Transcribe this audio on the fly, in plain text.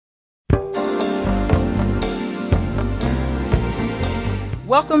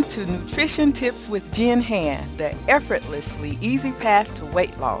Welcome to Nutrition Tips with Jenn Hand, the effortlessly easy path to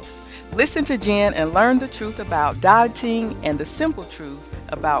weight loss. Listen to Jenn and learn the truth about dieting and the simple truth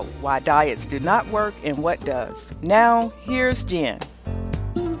about why diets do not work and what does. Now, here's Jenn.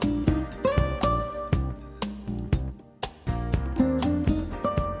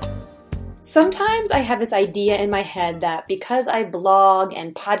 Sometimes I have this idea in my head that because I blog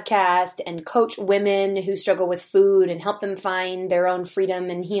and podcast and coach women who struggle with food and help them find their own freedom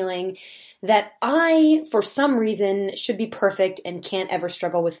and healing, that I, for some reason, should be perfect and can't ever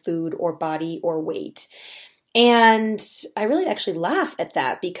struggle with food or body or weight. And I really actually laugh at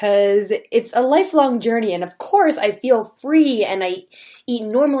that because it's a lifelong journey. And of course, I feel free and I eat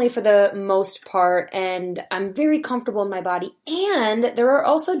normally for the most part. And I'm very comfortable in my body. And there are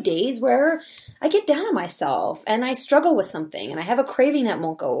also days where I get down on myself and I struggle with something and I have a craving that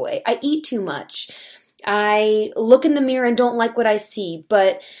won't go away. I eat too much. I look in the mirror and don't like what I see.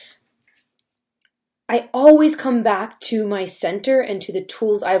 But I always come back to my center and to the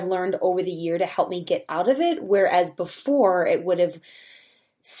tools I've learned over the year to help me get out of it, whereas before it would have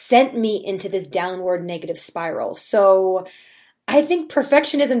sent me into this downward negative spiral. So I think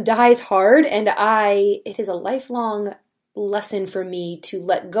perfectionism dies hard, and it is a lifelong lesson for me to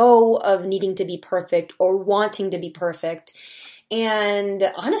let go of needing to be perfect or wanting to be perfect.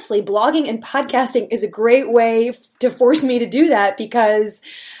 And honestly, blogging and podcasting is a great way to force me to do that because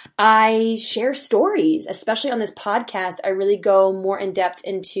I share stories, especially on this podcast. I really go more in depth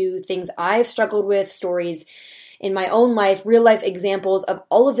into things I've struggled with, stories in my own life, real life examples of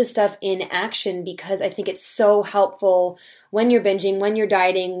all of this stuff in action because I think it's so helpful when you're binging, when you're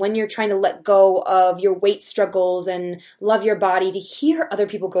dieting, when you're trying to let go of your weight struggles and love your body, to hear other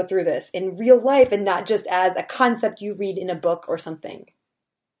people go through this in real life and not just as a concept you read in a book or something.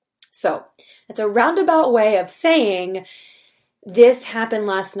 So that's a roundabout way of saying this happened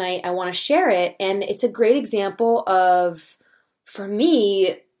last night. I want to share it. And it's a great example of, for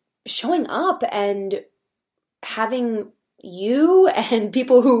me, showing up and having you and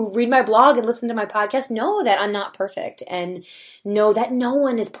people who read my blog and listen to my podcast know that I'm not perfect and know that no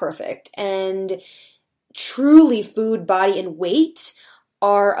one is perfect. And truly, food, body, and weight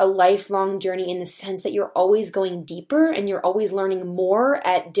are a lifelong journey in the sense that you're always going deeper and you're always learning more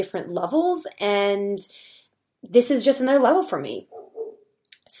at different levels. And this is just another level for me.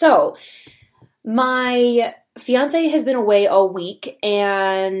 So my fiance has been away all week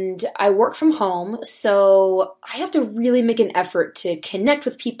and I work from home. So I have to really make an effort to connect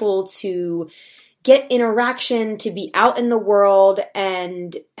with people, to get interaction, to be out in the world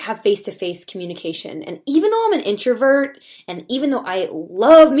and have face-to-face communication. And even though I'm an introvert and even though I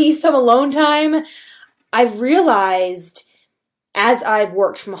love me some alone time, I've realized as I've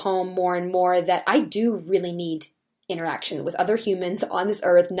worked from home more and more that I do really need interaction with other humans on this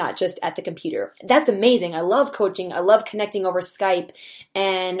earth, not just at the computer. That's amazing. I love coaching. I love connecting over Skype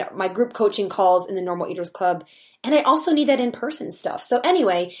and my group coaching calls in the Normal Eaters Club. And I also need that in-person stuff. So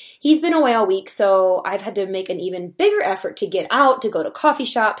anyway, he's been away all week, so I've had to make an even bigger effort to get out, to go to coffee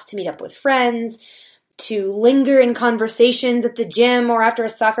shops, to meet up with friends, to linger in conversations at the gym or after a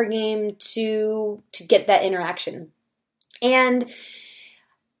soccer game to get that interaction. And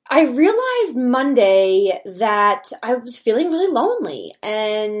I realized Monday that I was feeling really lonely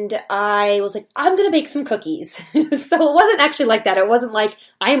and I was like, I'm going to make some cookies. So it wasn't actually like that. It wasn't like,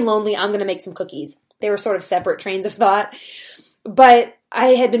 I am lonely, I'm going to make some cookies. They were sort of separate trains of thought. But I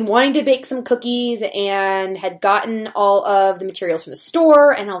had been wanting to bake some cookies and had gotten all of the materials from the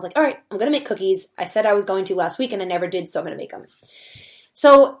store. And I was like, all right, I'm going to make cookies. I said I was going to last week and I never did, so I'm going to make them.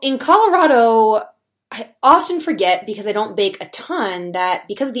 So in Colorado, I often forget, because I don't bake a ton, that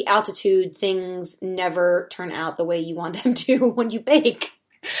because of the altitude, things never turn out the way you want them to when you bake.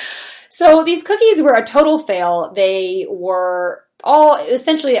 So these cookies were a total fail. They were all,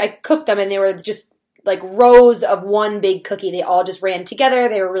 essentially, I cooked them and they were just like rows of one big cookie. They all just ran together.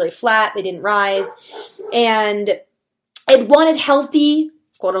 They were really flat. They didn't rise. And I wanted healthy,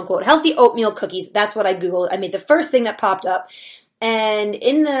 quote unquote, healthy oatmeal cookies. That's what I Googled. I made the first thing that popped up. And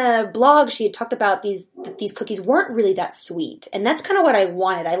in the blog, she had talked about these cookies weren't really that sweet. And that's kind of what I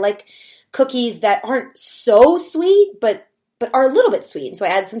wanted. I like cookies that aren't so sweet, but are a little bit sweet. And so I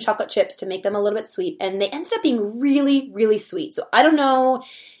added some chocolate chips to make them a little bit sweet. And they ended up being really, really sweet. So I don't know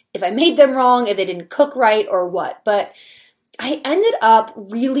if I made them wrong, if they didn't cook right or what. But I ended up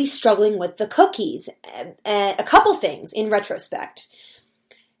really struggling with the cookies. A couple things in retrospect.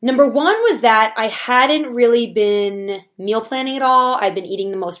 Number one was that I hadn't really been meal planning at all. I'd been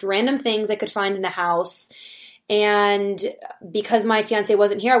eating the most random things I could find in the house. And because my fiance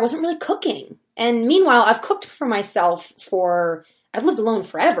wasn't here, I wasn't really cooking. And meanwhile, I've cooked for myself for I've lived alone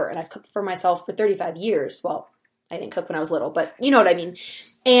forever, and I've cooked for myself for 35 years. Well, I didn't cook when I was little, but you know what I mean.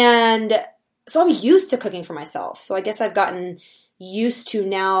 And so I'm used to cooking for myself. So I guess I've gotten used to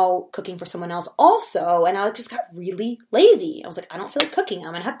now cooking for someone else also. And I just got really lazy. I was like, I don't feel like cooking.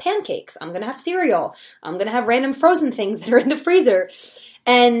 I'm going to have pancakes. I'm going to have cereal. I'm going to have random frozen things that are in the freezer.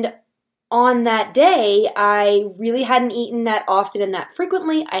 And on that day, I really hadn't eaten that often and that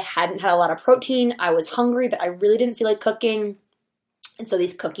frequently. I hadn't had a lot of protein. I was hungry, but I really didn't feel like cooking. And so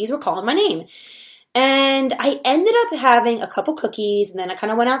these cookies were calling my name. And I ended up having a couple cookies, and then I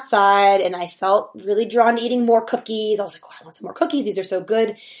kind of went outside, and I felt really drawn to eating more cookies. I was like, oh, I want some more cookies. These are so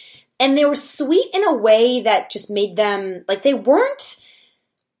good. And they were sweet in a way that just made them, like, they weren't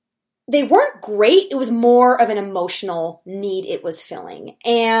great. It was more of an emotional need it was filling.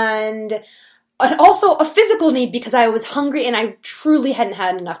 And also a physical need because I was hungry and I truly hadn't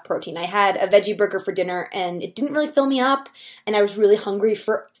had enough protein. I had a veggie burger for dinner and it didn't really fill me up, and I was really hungry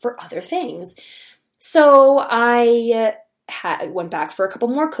for other things. So I went back for a couple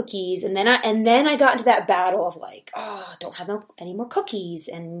more cookies, and then I got into that battle of like, oh, don't have any more cookies,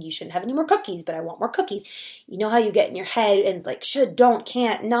 and you shouldn't have any more cookies, but I want more cookies. You know how you get in your head, and it's like, should, don't,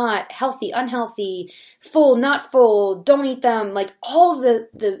 can't, not, healthy, unhealthy, full, not full, don't eat them, like all of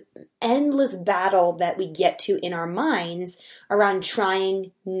the endless battle that we get to in our minds around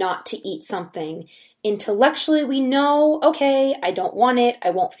trying not to eat something. Intellectually, we know, okay, I don't want it.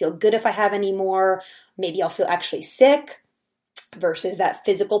 I won't feel good if I have any more. Maybe I'll feel actually sick, versus that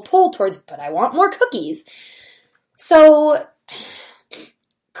physical pull towards, but I want more cookies. So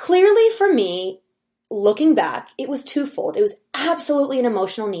clearly for me, looking back, it was twofold. It was absolutely an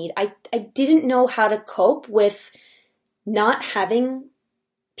emotional need. I didn't know how to cope with not having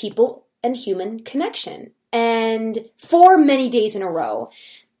people and human connection, and for many days in a row.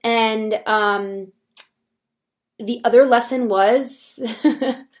 And the other lesson was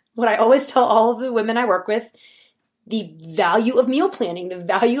what I always tell all of the women I work with: the value of meal planning, the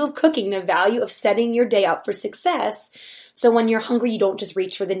value of cooking, the value of setting your day up for success. So when you're hungry, you don't just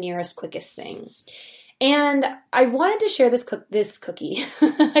reach for the nearest, quickest thing. And I wanted to share this cookie.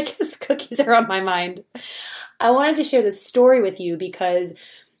 I guess cookies are on my mind. I wanted to share this story with you because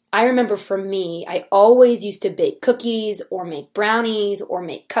I remember for me, I always used to bake cookies or make brownies or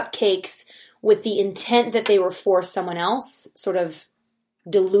make cupcakes with the intent that they were for someone else, sort of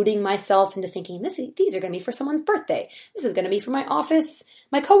deluding myself into thinking, these are going to be for someone's birthday. This is going to be for my office,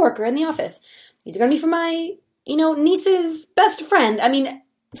 my coworker in the office. These are going to be for my, niece's best friend. I mean,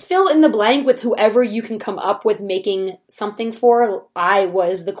 fill in the blank with whoever you can come up with making something for. I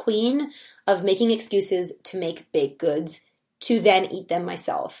was the queen of making excuses to make baked goods to then eat them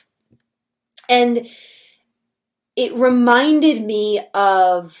myself. And it reminded me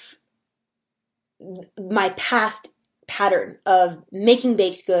of my past pattern of making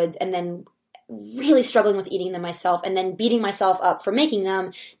baked goods and then really struggling with eating them myself and then beating myself up for making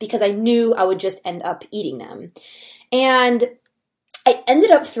them because I knew I would just end up eating them. And I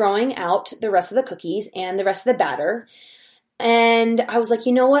ended up throwing out the rest of the cookies and the rest of the batter. And I was like,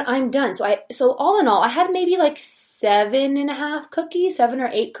 you know what? I'm done. So all in all, I had maybe like 7 or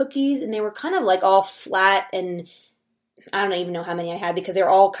 8 cookies, and they were kind of like all flat, and I don't even know how many I had because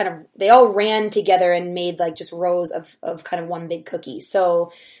they all ran together and made like just rows of kind of one big cookie.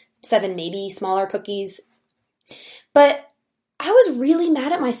 So 7 maybe smaller cookies. But I was really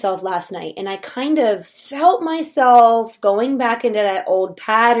mad at myself last night, and I kind of felt myself going back into that old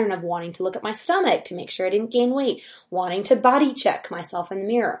pattern of wanting to look at my stomach to make sure I didn't gain weight, wanting to body check myself in the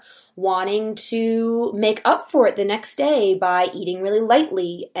mirror, wanting to make up for it the next day by eating really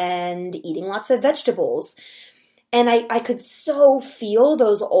lightly and eating lots of vegetables. And I could so feel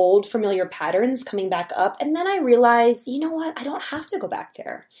those old familiar patterns coming back up. And then I realized, you know what? I don't have to go back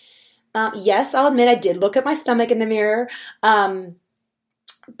there. Yes, I'll admit I did look at my stomach in the mirror,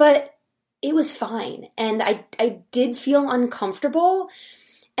 but it was fine. And I did feel uncomfortable.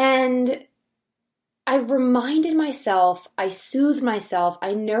 And I reminded myself, I soothed myself,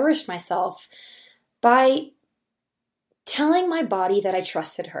 I nourished myself by telling my body that I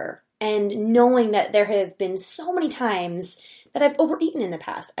trusted her. And knowing that there have been so many times that I've overeaten in the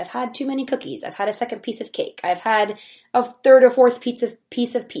past. I've had too many cookies. I've had a second piece of cake. I've had a third or fourth piece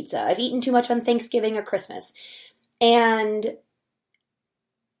of pizza. I've eaten too much on Thanksgiving or Christmas. And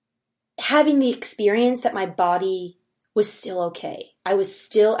having the experience that my body was still okay. I was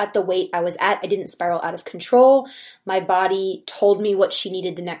still at the weight I was at. I didn't spiral out of control. My body told me what she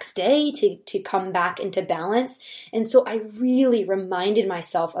needed the next day to come back into balance. And so I really reminded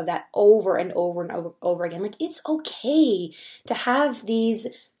myself of that over and over and over again. Like, it's okay to have these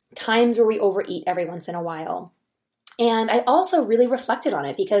times where we overeat every once in a while. And I also really reflected on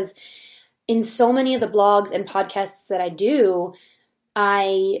it because in so many of the blogs and podcasts that I do,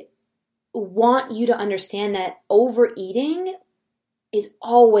 I want you to understand that overeating is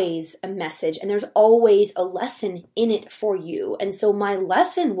always a message and there's always a lesson in it for you. And so my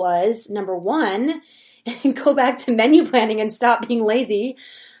lesson was, number one, go back to menu planning and stop being lazy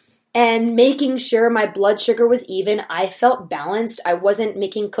and making sure my blood sugar was even. I felt balanced. I wasn't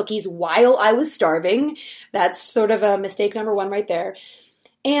making cookies while I was starving. That's sort of a mistake number one right there.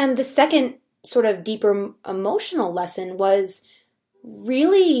 And the second sort of deeper emotional lesson was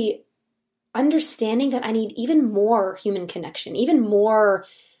really understanding that I need even more human connection, even more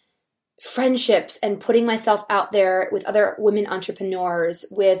friendships, and putting myself out there with other women entrepreneurs,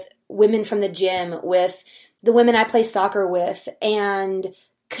 with women from the gym, with the women I play soccer with, and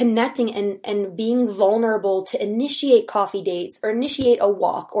connecting and being vulnerable to initiate coffee dates or initiate a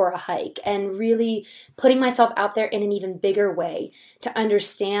walk or a hike, and really putting myself out there in an even bigger way to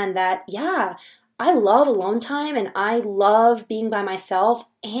understand that, yeah, I love alone time and I love being by myself,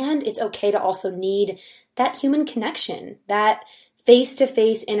 and it's okay to also need that human connection, that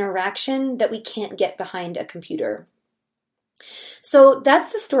face-to-face interaction that we can't get behind a computer. So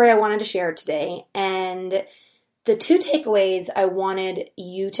that's the story I wanted to share today, and the two takeaways I wanted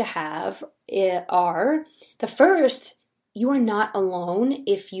you to have are, the first, you are not alone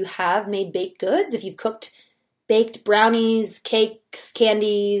if you have made baked goods, if you've baked brownies, cakes,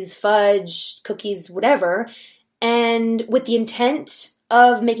 candies, fudge, cookies, whatever, and with the intent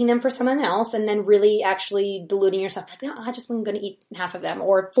of making them for someone else and then really actually deluding yourself, like, no, I just am going to eat half of them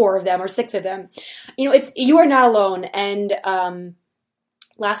or 4 of them or 6 of them. You are not alone. And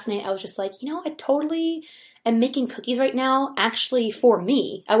last night I was just like, I totally am making cookies right now actually for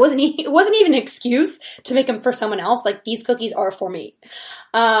me. It wasn't even an excuse to make them for someone else. Like, these cookies are for me.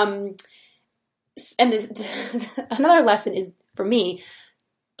 And another lesson is, for me,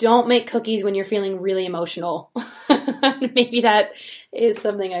 don't make cookies when you're feeling really emotional. Maybe that is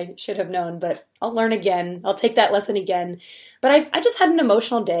something I should have known, but I'll learn again. I'll take that lesson again. But I just had an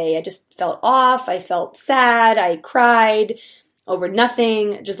emotional day. I just felt off. I felt sad. I cried over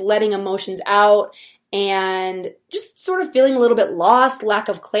nothing, just letting emotions out, and just sort of feeling a little bit lost, lack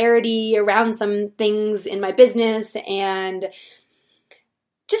of clarity around some things in my business, and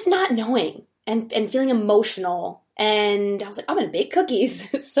just not knowing and feeling emotional. And I was like, I'm going to bake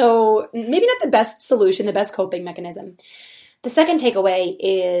cookies. So maybe not the best solution, the best coping mechanism. The second takeaway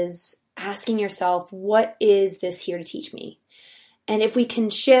is asking yourself, what is this here to teach me? And if we can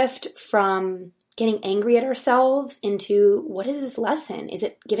shift from getting angry at ourselves into, what is this lesson? Is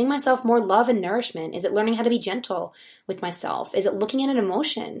it giving myself more love and nourishment? Is it learning how to be gentle with myself? Is it looking at an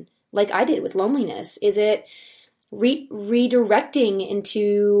emotion like I did with loneliness? Is it redirecting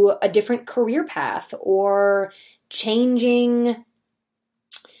into a different career path, or changing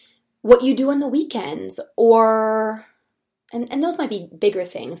what you do on the weekends? Or, and those might be bigger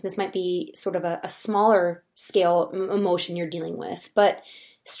things. This might be sort of a smaller scale emotion you're dealing with, but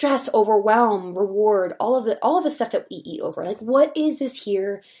stress, overwhelm, reward, all of the stuff that we eat over. Like, what is this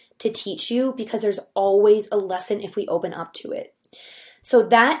here to teach you? Because there's always a lesson if we open up to it. So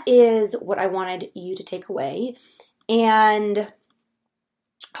that is what I wanted you to take away. And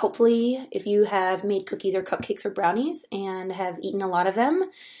hopefully, if you have made cookies or cupcakes or brownies and have eaten a lot of them,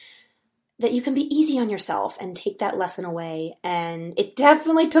 that you can be easy on yourself and take that lesson away. And it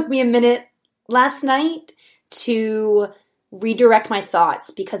definitely took me a minute last night to redirect my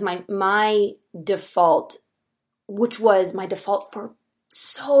thoughts, because my default, which was my default for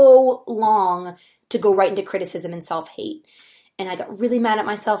so long, to go right into criticism and self-hate. And I got really mad at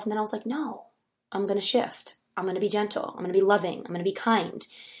myself, and then I was like, no, I'm going to shift. I'm going to be gentle. I'm going to be loving. I'm going to be kind.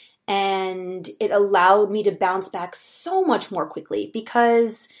 And it allowed me to bounce back so much more quickly,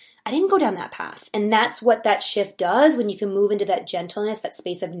 because I didn't go down that path. And that's what that shift does, when you can move into that gentleness, that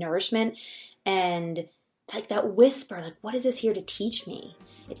space of nourishment, and like that whisper, like, what is this here to teach me?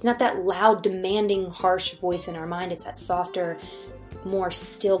 It's not that loud, demanding, harsh voice in our mind. It's that softer, more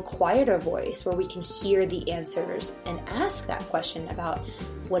still, quieter voice where we can hear the answers and ask that question about,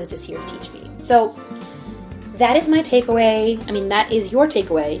 what is this here to teach me? So that is my takeaway. I mean, that is your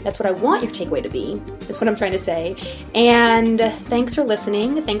takeaway. That's what I want your takeaway to be. That's what I'm trying to say. And thanks for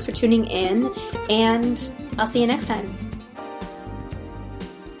listening. Thanks for tuning in. And I'll see you next time.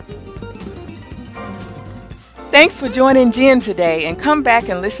 Thanks for joining Jenn today, and come back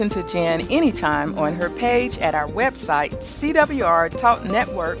and listen to Jenn anytime on her page at our website,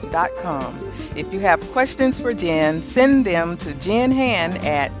 CWRTalkNetwork.com. If you have questions for Jenn, send them to Jenn Hand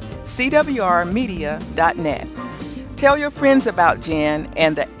at CWRmedia.net. Tell your friends about Jenn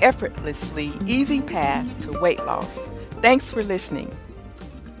and the Effortlessly Easy Path to Weight Loss. Thanks for listening.